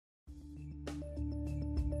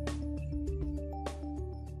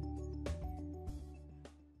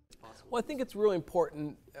Well, I think it's really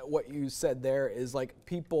important what you said there is like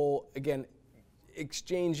people, again,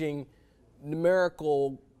 exchanging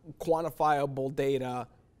numerical, quantifiable data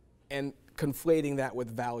and conflating that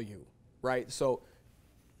with value, right? So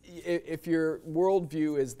if your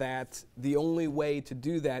worldview is that the only way to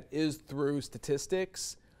do that is through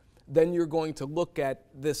statistics, then you're going to look at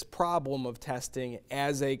this problem of testing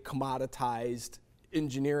as a commoditized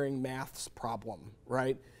engineering maths problem,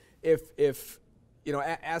 right? If you know,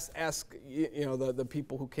 ask you know the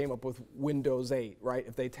people who came up with Windows 8, right?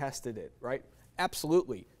 If they tested it, right?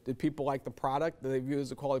 Absolutely. Did people like the product? Did they view it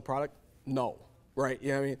as a quality product? No, right? You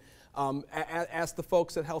know what I mean? Ask the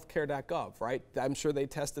folks at healthcare.gov, right? I'm sure they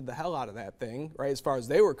tested the hell out of that thing, right? As far as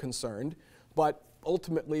they were concerned, but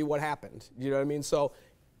ultimately, what happened? You know what I mean? So,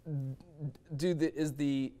 is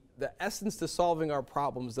the essence to solving our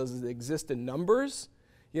problems, does it exist in numbers?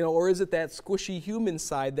 You know, or is it that squishy human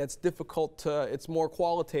side that's difficult to, it's more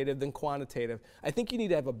qualitative than quantitative? I think you need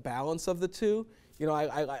to have a balance of the two. You know,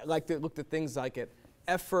 I like to look at things like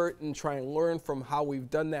effort and try and learn from how we've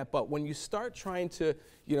done that. But when you start trying to,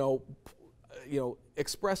 you know,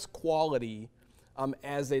 express quality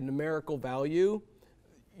as a numerical value,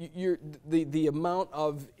 the amount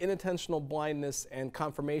of unintentional blindness and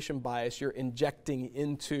confirmation bias you're injecting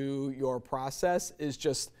into your process is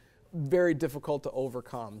just very difficult to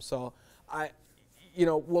overcome. So you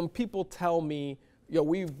know, when people tell me, you know,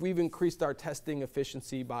 we've increased our testing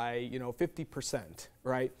efficiency by, you know, 50%,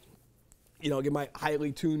 right? You know, my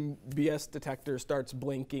highly tuned BS detector starts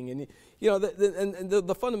blinking, and you know,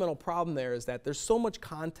 the fundamental problem there is that there's so much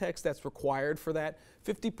context that's required for that.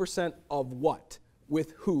 50% of what,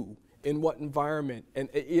 with who, in what environment, and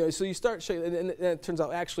you know, so you start showing, and it turns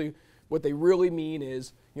out actually what they really mean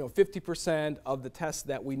is, you know, 50% of the tests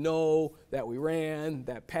that we know, that we ran,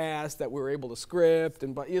 that passed, that we were able to script,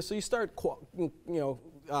 and but you know, so you start, you know,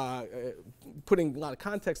 putting a lot of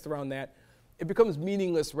context around that. It becomes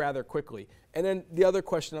meaningless rather quickly. And then the other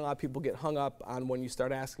question a lot of people get hung up on when you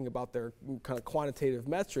start asking about their kind of quantitative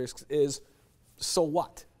metrics is, so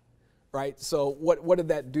what, right? So what did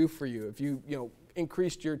that do for you? If you know,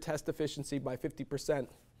 increased your test efficiency by 50%,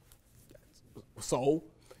 so?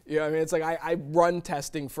 You know, I mean, it's like I run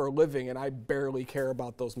testing for a living and I barely care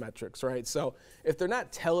about those metrics, right? So if they're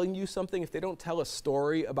not telling you something, if they don't tell a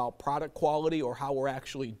story about product quality or how we're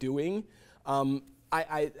actually doing,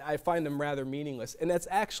 I find them rather meaningless. And that's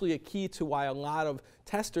actually a key to why a lot of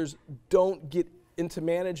testers don't get into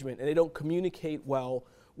management and they don't communicate well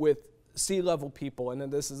with C-level people. And then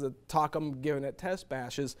this is a talk I'm giving at Test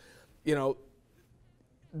Bash is, you know,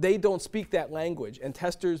 they don't speak that language. And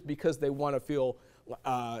testers, because they want to feel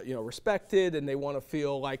you know, respected, and they want to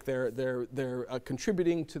feel like they're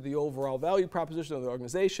contributing to the overall value proposition of the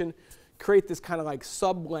organization, create this kind of like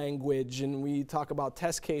sub-language, and we talk about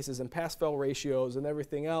test cases and pass-fail ratios and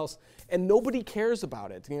everything else, and nobody cares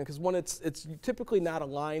about it, you know, because when it's typically not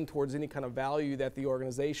aligned towards any kind of value that the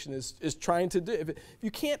organization is trying to do. If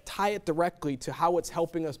you can't tie it directly to how it's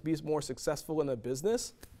helping us be more successful in a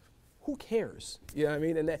business, who cares? You know what I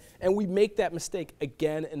mean? And we make that mistake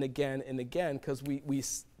again and again and again because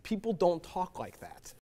people don't talk like that.